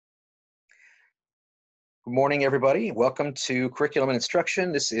Good morning, everybody. Welcome to Curriculum and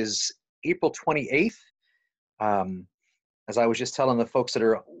Instruction. This is April 28th. Um, as I was just telling the folks that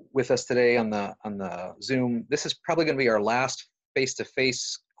are with us today on the Zoom, this is probably going to be our last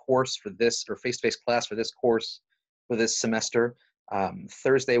face-to-face course for this, or face-to-face class for this course for this semester.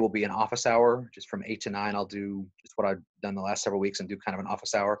 Thursday will be an office hour, just from 8 to 9. I'll do just what I've done the last several weeks and do kind of an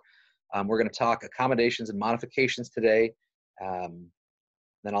office hour. We're going to talk accommodations and modifications today.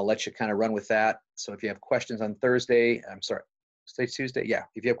 Then I'll let you kind of run with that. So if you have questions on Thursday, I'm sorry, today's Tuesday? Yeah,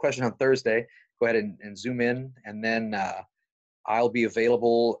 if you have questions on Thursday, go ahead and Zoom in. And then I'll be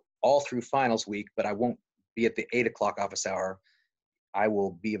available all through finals week, but I won't be at the 8 o'clock office hour. I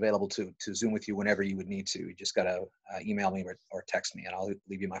will be available to Zoom with you whenever you would need to. You just got to email me or text me, and I'll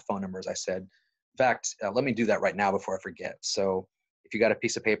leave you my phone number, as I said. In fact, let me do that right now before I forget. So if you got a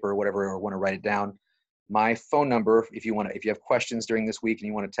piece of paper or whatever, or want to write it down, my phone number, if you have questions during this week and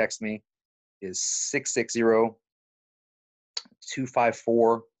you want to text me, is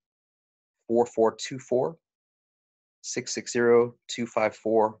 660-254-4424.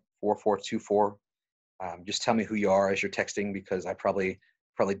 660-254-4424. Just tell me who you are as you're texting, because I probably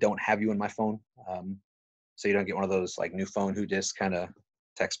don't have you in my phone. So you don't get one of those like new phone who dis kind of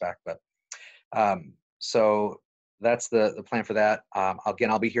text back. But so that's the plan for that. Again,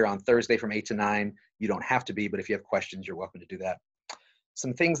 I'll be here on Thursday from 8 to 9. You don't have to be, but if you have questions, you're welcome to do that.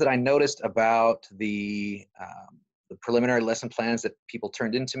 Some things that I noticed about the preliminary lesson plans that people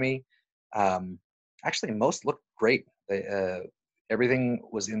turned into me. Actually, most looked great. Everything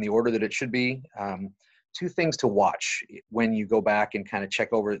was in the order that it should be. Two things to watch when you go back and kind of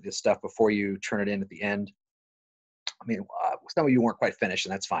check over this stuff before you turn it in at the end. I mean, some of you weren't quite finished,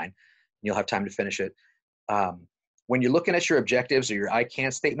 and that's fine. You'll have time to finish it. When you're looking at your objectives or your I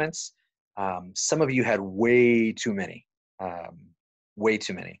can statements, some of you had way too many.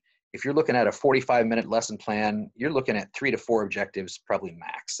 If you're looking at a 45-minute lesson plan, you're looking at 3 to 4 objectives, probably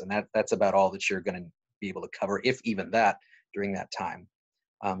max. And that's about all that you're going to be able to cover, if even that, during that time.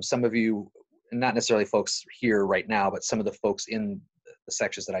 Some of you, not necessarily folks here right now, but some of the folks in the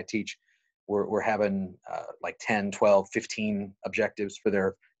sections that I teach, we're having like 10, 12, 15 objectives for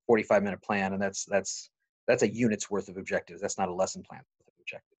their 45-minute plan. And that's a unit's worth of objectives. That's not a lesson plan worth of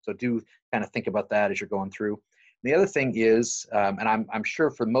objectives. So do kind of think about that as you're going through. And the other thing is, and I'm sure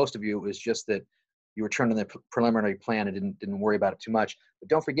for most of you, it was just that you were turned on the preliminary plan and didn't worry about it too much. But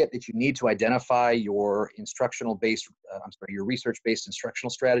don't forget that you need to identify your your research-based instructional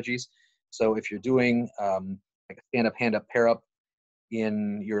strategies. So if you're doing like a stand-up, hand-up, pair-up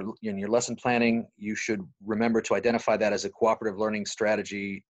in your lesson planning, you should remember to identify that as a cooperative learning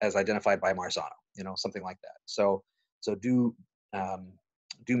strategy as identified by Marzano, something like that. So do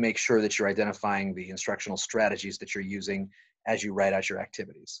make sure that you're identifying the instructional strategies that you're using as you write out your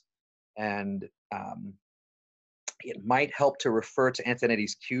activities. And it might help to refer to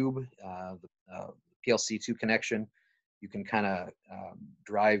Antonetti's cube, the PLC2 connection. You can kind of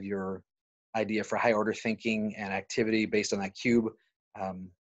drive your idea for high order thinking and activity based on that cube,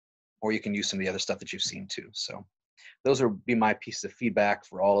 or you can use some of the other stuff that you've seen too. So those would be my pieces of feedback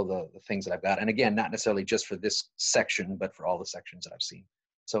for all of the things that I've got. And again, not necessarily just for this section, but for all the sections that I've seen.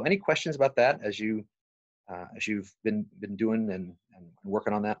 So any questions about that as you've been doing and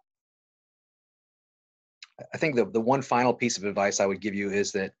working on that? I think the one final piece of advice I would give you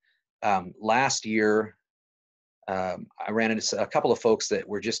is that last year, I ran into a couple of folks that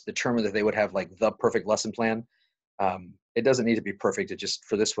were just determined that they would have like the perfect lesson plan. It doesn't need to be perfect.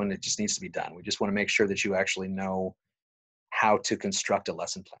 For this one, it just needs to be done. We just want to make sure that you actually know how to construct a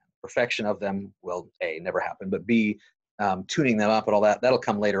lesson plan. Perfection of them will A, never happen, but B, tuning them up and all that'll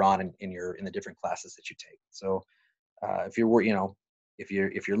come later on in the different classes that you take. So if you're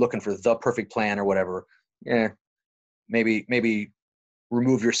looking for the perfect plan or whatever, maybe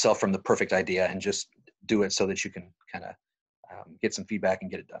remove yourself from the perfect idea and just do it so that you can kind of get some feedback and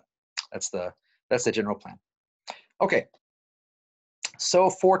get it done. That's the general plan. Okay.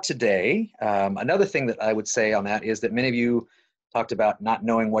 So for today, another thing that I would say on that is that many of you talked about not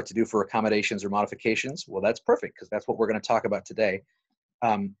knowing what to do for accommodations or modifications. Well, that's perfect, because that's what we're going to talk about today.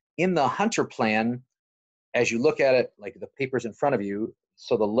 In the Hunter plan, as you look at it, like the papers in front of you,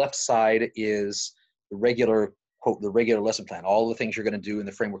 so the left side is the regular, quote, the regular lesson plan, all the things you're going to do in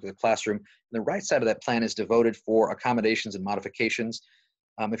the framework of the classroom. And the right side of that plan is devoted for accommodations and modifications.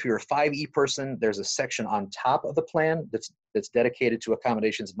 If you're a 5E person, there's a section on top of the plan that's dedicated to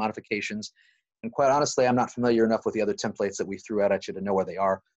accommodations and modifications. And quite honestly, I'm not familiar enough with the other templates that we threw out at you to know where they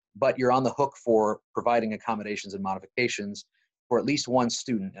are, but you're on the hook for providing accommodations and modifications for at least one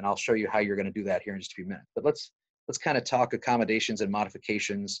student. And I'll show you how you're going to do that here in just a few minutes. But let's kind of talk accommodations and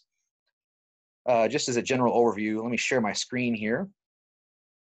modifications Just as a general overview, let me share my screen here.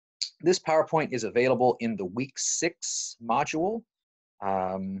 This PowerPoint is available in the week 6 module.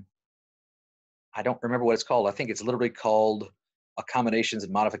 I don't remember what it's called. I think it's literally called Accommodations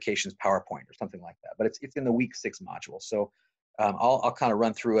and Modifications PowerPoint or something like that. But it's in the week 6 module. So I'll kind of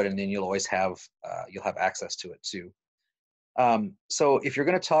run through it, and then you'll always have you'll have access to it too. So if you're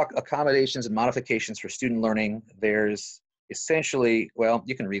going to talk accommodations and modifications for student learning, there's essentially, well,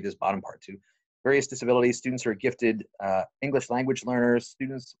 you can read this bottom part too. Various disabilities, students who are gifted, English language learners,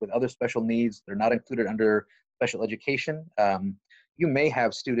 students with other special needs, they're not included under special education. You may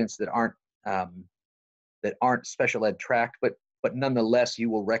have students that aren't special ed tracked, but nonetheless,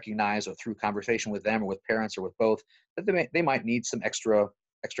 you will recognize, or through conversation with them or with parents or with both, that they might need some extra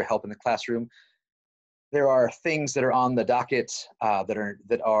help in the classroom. There are things that are on the docket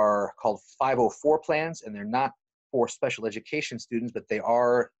that are called 504 plans, and they're not for special education students, but they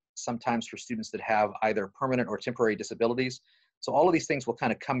are sometimes for students that have either permanent or temporary disabilities. So all of these things will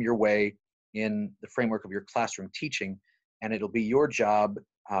kind of come your way in the framework of your classroom teaching, and it'll be your job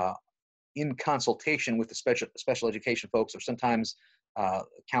in consultation with the special education folks, or sometimes a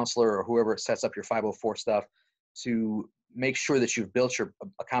counselor or whoever sets up your 504 stuff, to make sure that you've built your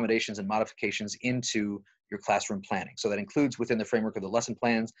accommodations and modifications into your classroom planning. So that includes within the framework of the lesson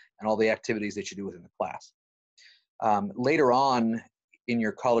plans and all the activities that you do within the class. Later on in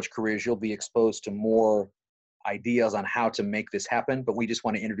your college careers, you'll be exposed to more ideas on how to make this happen, but we just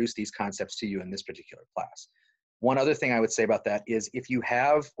want to introduce these concepts to you in this particular class. One other thing I would say about that is, if you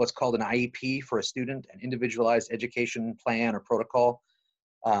have what's called an IEP for a student, an individualized education plan or protocol,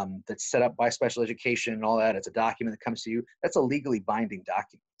 that's set up by special education and all that, it's a document that comes to you, that's a legally binding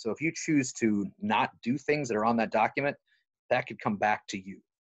document. So if you choose to not do things that are on that document, that could come back to you.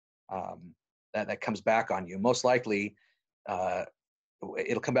 That comes back on you. Most likely,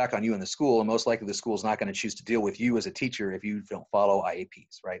 it'll come back on you in the school, and most likely the school's not going to choose to deal with you as a teacher if you don't follow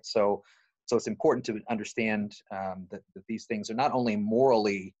IEPs, right? So it's important to understand that these things are not only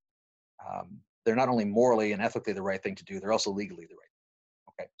morally, and ethically the right thing to do, they're also legally the right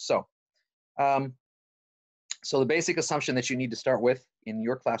thing. Okay, so the basic assumption that you need to start with in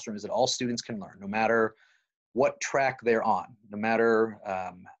your classroom is that all students can learn, no matter what track they're on, no matter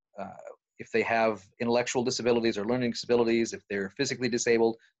if they have intellectual disabilities or learning disabilities, if they're physically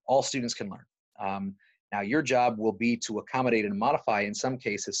disabled, all students can learn. Now, your job will be to accommodate and modify in some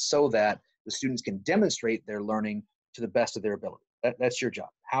cases so that the students can demonstrate their learning to the best of their ability. That's your job.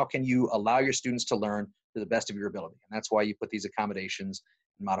 How can you allow your students to learn to the best of your ability? And that's why you put these accommodations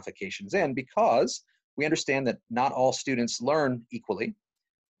and modifications in, because we understand that not all students learn equally.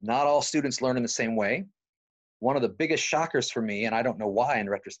 Not all students learn in the same way. One of the biggest shockers for me, and I don't know why in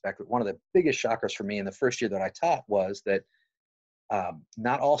retrospect, but one of the biggest shockers for me in the first year that I taught was that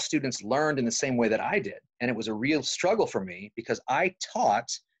not all students learned in the same way that I did. And it was a real struggle for me because I taught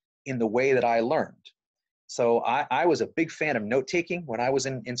in the way that I learned. So I was a big fan of note-taking when I was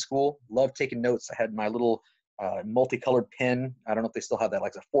in school. Loved taking notes. I had my little multicolored pen. I don't know if they still have that,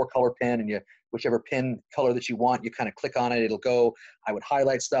 like a 4-color pen, and whichever pen color that you want, you kind of click on it, it'll go. I would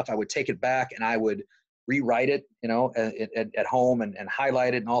highlight stuff. I would take it back and I would rewrite it, at home and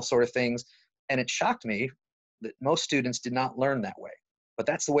highlight it and all sort of things. And it shocked me that most students did not learn that way. But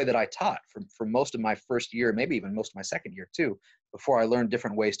that's the way that I taught for most of my first year, maybe even most of my second year too, before I learned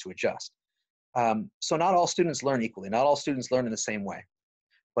different ways to adjust. So not all students learn equally. Not all students learn in the same way.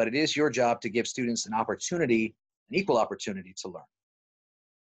 But it is your job to give students an equal opportunity to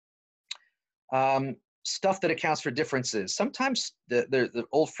learn. Stuff that accounts for differences. Sometimes the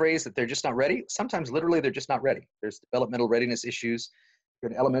old phrase that they're just not ready, sometimes literally they're just not ready. There's developmental readiness issues. If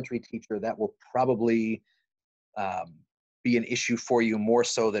you're an elementary teacher, that will probably be an issue for you more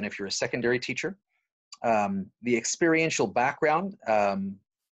so than if you're a secondary teacher. The experiential background,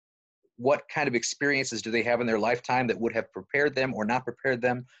 what kind of experiences do they have in their lifetime that would have prepared them or not prepared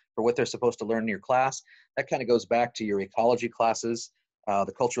them for what they're supposed to learn in your class? That kind of goes back to your ecology classes,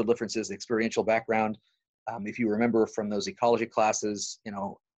 the cultural differences, the experiential background. If you remember from those ecology classes,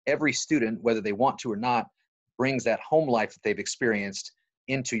 every student, whether they want to or not, brings that home life that they've experienced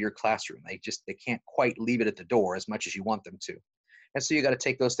into your classroom. They can't quite leave it at the door as much as you want them to. And so you got to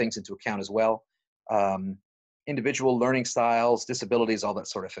take those things into account as well. Individual learning styles, disabilities, all that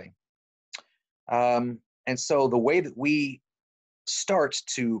sort of thing. And so the way that we start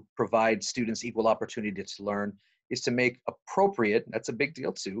to provide students equal opportunity to learn is to make appropriate, that's a big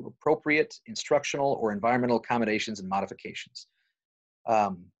deal too, appropriate instructional or environmental accommodations and modifications.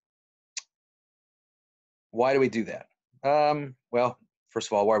 Why do we do that? Well, first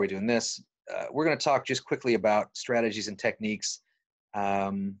of all, why are we doing this? We're going to talk just quickly about strategies and techniques.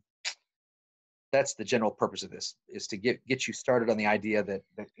 that's the general purpose of this, is to get you started on the idea that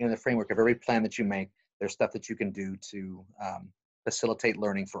in the framework of every plan that you make, there's stuff that you can do to facilitate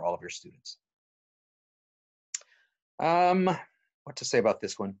learning for all of your students. What to say about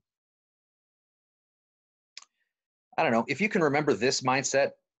this one? I don't know. If you can remember this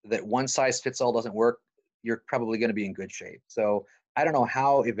mindset that one size fits all doesn't work, you're probably going to be in good shape. So I don't know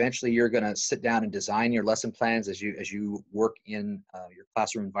how eventually you're going to sit down and design your lesson plans as you work in your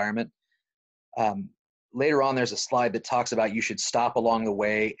classroom environment. Later on, there's a slide that talks about you should stop along the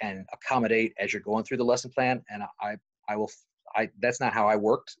way and accommodate as you're going through the lesson plan. And that's not how I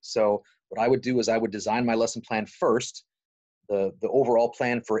worked. So what I would do is I would design my lesson plan first, the overall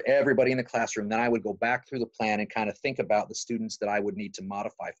plan for everybody in the classroom. Then I would go back through the plan and kind of think about the students that I would need to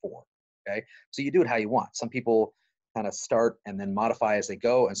modify for. Okay, so you do it how you want. Some people kind of start and then modify as they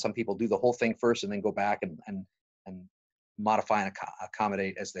go, and some people do the whole thing first and then go back and modify and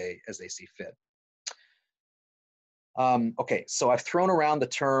accommodate as they see fit. Okay, so I've thrown around the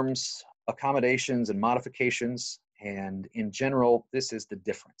terms accommodations and modifications, and in general, this is the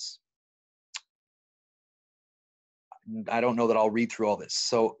difference. I don't know that I'll read through all this.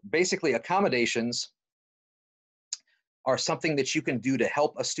 So basically, accommodations are something that you can do to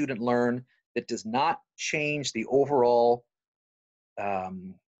help a student learn that does not change the overall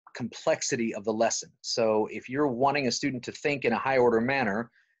complexity of the lesson. So if you're wanting a student to think in a high order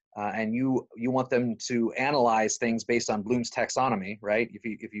manner, and you want them to analyze things based on Bloom's taxonomy, right?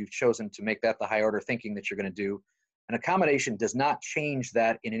 If you've chosen to make that the high order thinking that you're going to do, an accommodation does not change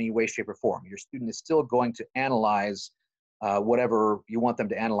that in any way, shape, or form. Your student is still going to analyze whatever you want them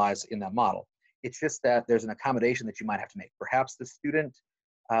to analyze in that model. It's just that there's an accommodation that you might have to make. Perhaps the student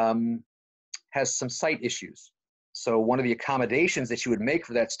has some sight issues. So one of the accommodations that you would make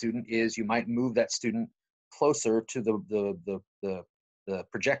for that student is you might move that student closer to the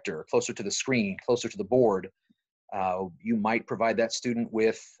projector, closer to the screen, closer to the board. You might provide that student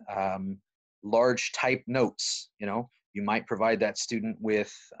with large type notes. You might provide that student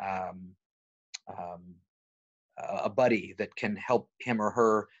with a buddy that can help him or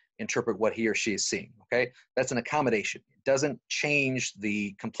her interpret what he or she is seeing. Okay, that's an accommodation. It doesn't change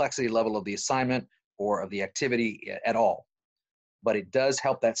the complexity level of the assignment or of the activity at all, but it does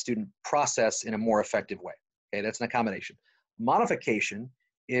help that student process in a more effective way. Okay, that's an accommodation. Modification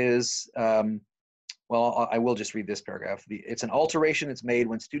is, well, I will just read this paragraph. It's an alteration that's made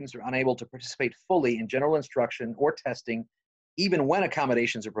when students are unable to participate fully in general instruction or testing, even when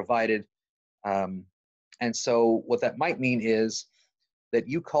accommodations are provided. And so what that might mean is that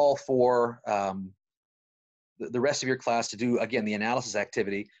you call for the rest of your class to do, again, the analysis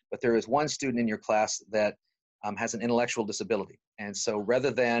activity, but there is one student in your class that has an intellectual disability. And so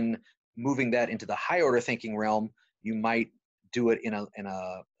rather than moving that into the high order thinking realm, you might do it in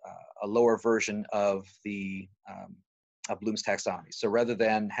a lower version of the of Bloom's taxonomy. So rather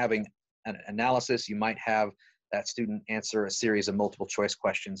than having an analysis, you might have that student answer a series of multiple choice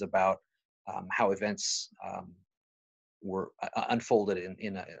questions about how events were unfolded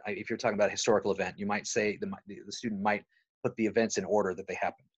if you're talking about a historical event, you might say the student might put the events in order that they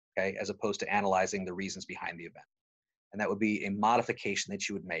happened, okay, as opposed to analyzing the reasons behind the event. And that would be a modification that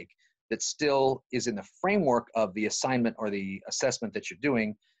you would make that still is in the framework of the assignment or the assessment that you're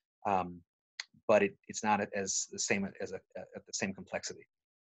doing, but it's not as the same at the same complexity.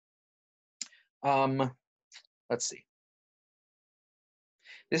 Let's see.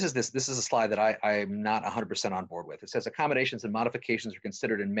 This is a slide that I'm not 100% on board with. It says accommodations and modifications are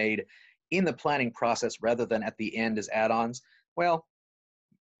considered and made in the planning process rather than at the end as add-ons. Well,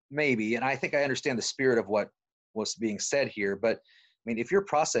 maybe, and I think I understand the spirit of what was being said here, but I mean, if your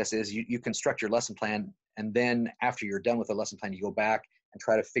process is you construct your lesson plan, and then after you're done with the lesson plan, you go back and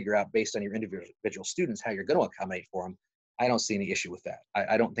try to figure out based on your individual students how you're going to accommodate for them, I don't see any issue with that.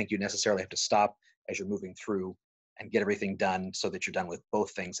 I don't think you necessarily have to stop as you're moving through and get everything done so that you're done with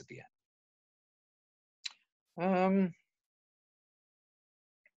both things at the end.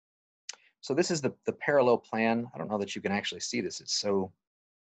 So this is the parallel plan. I don't know that you can actually see this. It's so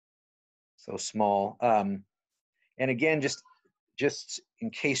small. And again, just in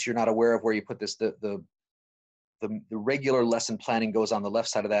case you're not aware of where you put this, the regular lesson planning goes on the left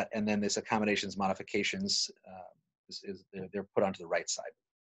side of that, and then this accommodations modifications they're put onto the right side.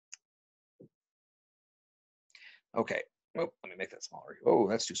 Okay, oh, let me make that smaller. Oh,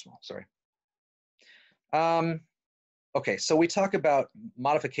 that's too small, sorry. Okay, so we talk about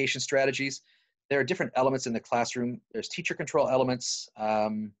modification strategies. There are different elements in the classroom. There's teacher control elements,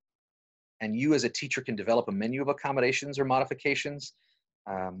 and you as a teacher can develop a menu of accommodations or modifications.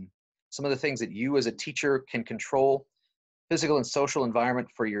 Some of the things that you as a teacher can control physical and social environment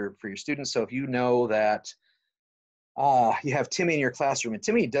for your students. So if you know that you have Timmy in your classroom, and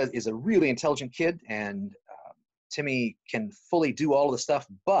Timmy is a really intelligent kid, and Timmy can fully do all of the stuff,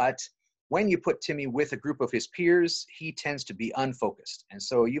 but when you put Timmy with a group of his peers, he tends to be unfocused. And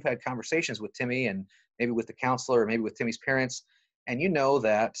so you've had conversations with Timmy and maybe with the counselor or maybe with Timmy's parents, and you know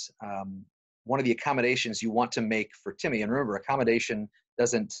that one of the accommodations you want to make for Timmy, and remember, accommodation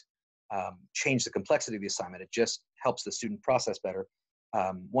doesn't change the complexity of the assignment, it just helps the student process better.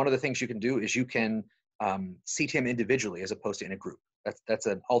 One of the things you can do is you can seat him individually as opposed to in a group. That's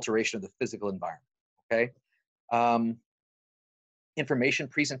an alteration of the physical environment, okay? Information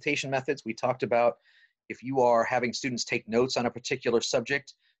presentation methods, we talked about. If you are having students take notes on a particular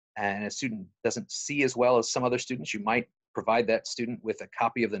subject and a student doesn't see as well as some other students, you might provide that student with a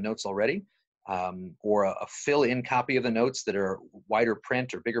copy of the notes already, or a fill-in copy of the notes that are wider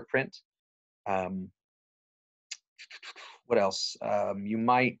print or bigger print. What else? You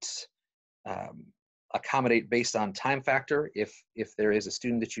might accommodate based on time factor. If there is a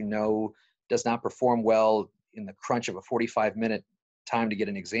student that you know does not perform well in the crunch of a 45-minute time to get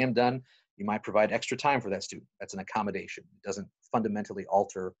an exam done, you might provide extra time for that student. That's an accommodation. It doesn't fundamentally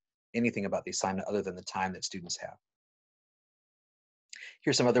alter anything about the assignment other than the time that students have.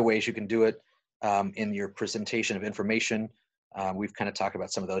 Here's some other ways you can do it in your presentation of information. We've kind of talked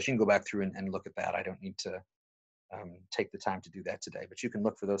about some of those. You can go back through and look at that. I don't need to take the time to do that today, but you can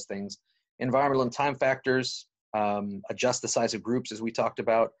look for those things. Environmental and time factors, adjust the size of groups as we talked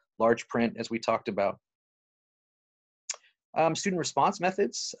about, large print as we talked about. Student response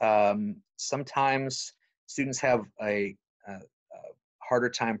methods. Sometimes students have a harder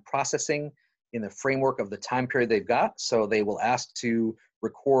time processing in the framework of the time period they've got, so they will ask to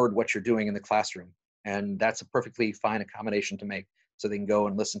record what you're doing in the classroom, and that's a perfectly fine accommodation to make, so they can go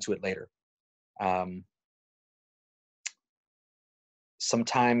and listen to it later.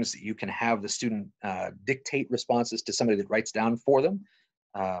 Sometimes you can have the student dictate responses to somebody that writes down for them,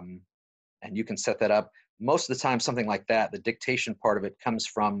 and you can set that up. Most of the time, something like that, the dictation part of it comes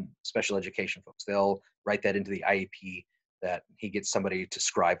from special education folks. They'll write that into the IEP that he gets somebody to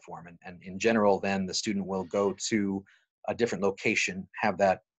scribe for him. And in general, then the student will go to a different location, have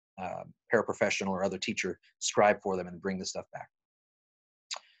that paraprofessional or other teacher scribe for them and bring the stuff back.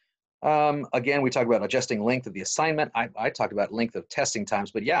 Again, we talked about adjusting length of the assignment. I talked about length of testing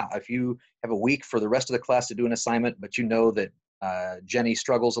times, but yeah, if you have a week for the rest of the class to do an assignment, but you know that Jenny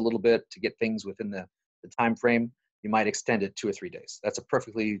struggles a little bit to get things within the time frame, you might extend it 2 or 3 days. That's a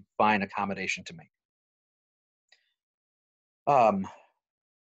perfectly fine accommodation to make.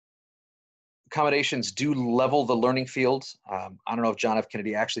 Accommodations do level the learning field. I don't know if John F.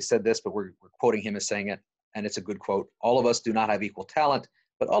 Kennedy actually said this, but we're quoting him as saying it, and it's a good quote. All of us do not have equal talent,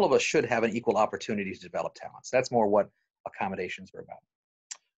 but all of us should have an equal opportunity to develop talents. That's more what accommodations are about.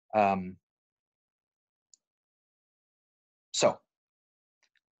 So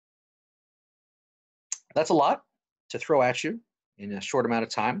that's a lot to throw at you in a short amount of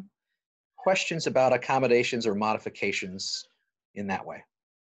time. Questions about accommodations or modifications in that way?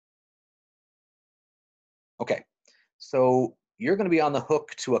 Okay, so you're going to be on the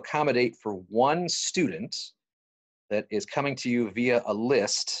hook to accommodate for one student that is coming to you via a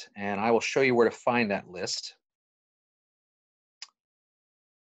list, and I will show you where to find that list.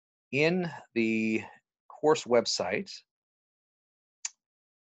 In the course website,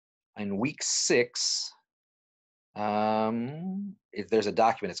 in week 6, there's a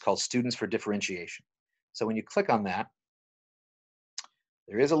document, it's called Students for Differentiation. So when you click on that,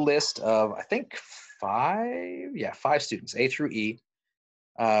 there is a list of, I think, 5 students, A through E.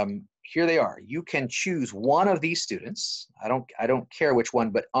 Here they are. You can choose one of these students. I don't care which one,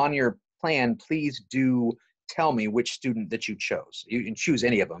 but on your plan, please do tell me which student that you chose. You can choose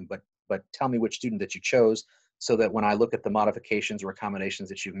any of them, but tell me which student that you chose, so that when I look at the modifications or accommodations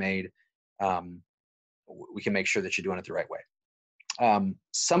that you've made, we can make sure that you're doing it the right way.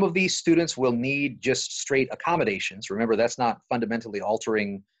 Some of these students will need just straight accommodations. Remember, that's not fundamentally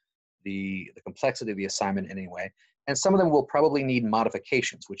altering the complexity of the assignment in any way. And some of them will probably need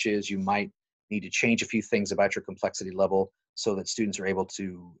modifications, which is you might need to change a few things about your complexity level so that students are able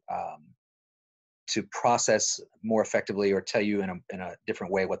to process more effectively or tell you in a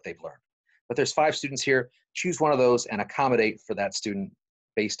different way what they've learned. But there's 5 students here. Choose one of those and accommodate for that student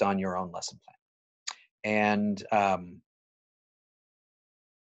based on your own lesson plan. And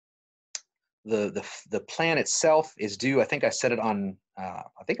the plan itself is due, I think I set it on,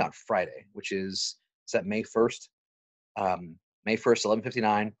 on Friday, which is that May 1st? May 1st,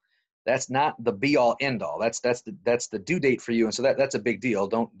 11:59. That's not the be all end all. That's the due date for you. And so that's a big deal.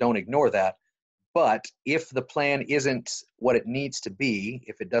 Don't ignore that. But if the plan isn't what it needs to be,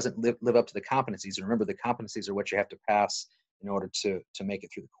 if it doesn't live up to the competencies, and remember the competencies are what you have to pass in order to make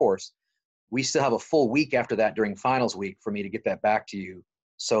it through the course, we still have a full week after that during finals week for me to get that back to you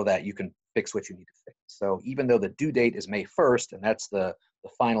so that you can fix what you need to fix. So even though the due date is May 1st, and that's the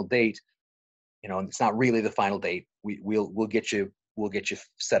final date, you know, and it's not really the final date, we'll get you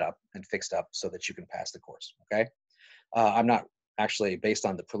set up and fixed up so that you can pass the course. Okay. I'm not actually, based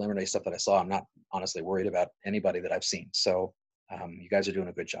on the preliminary stuff that I saw, I'm not honestly worried about anybody that I've seen. So you guys are doing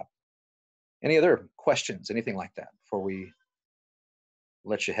a good job. Any other questions, anything like that before we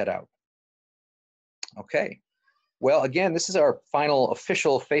let you head out? Okay. Well, again, this is our final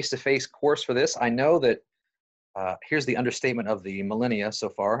official face-to-face course for this. I know that, here's the understatement of the millennia so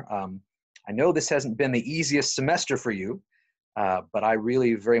far. I know this hasn't been the easiest semester for you, but I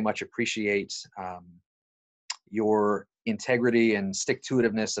really very much appreciate your integrity and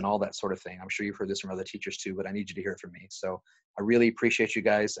stick-to-itiveness and all that sort of thing. I'm sure you've heard this from other teachers too, but I need you to hear it from me. So I really appreciate you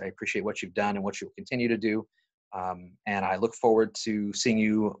guys. I appreciate what you've done and what you'll continue to do. And I look forward to seeing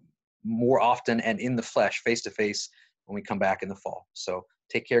you more often and in the flesh, face-to-face, when we come back in the fall. So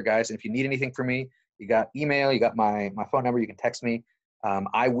take care, guys. And if you need anything from me, you got email, you got my phone number, you can text me.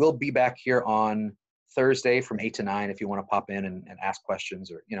 I will be back here on Thursday from 8 to 9 if you want to pop in and ask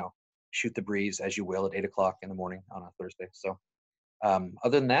questions, or, you know, shoot the breeze as you will at 8 o'clock in the morning on a Thursday. So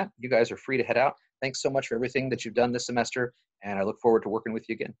other than that, you guys are free to head out. Thanks so much for everything that you've done this semester, and I look forward to working with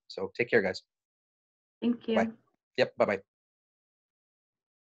you again. So take care, guys. Thank you. Bye. Yep, bye-bye.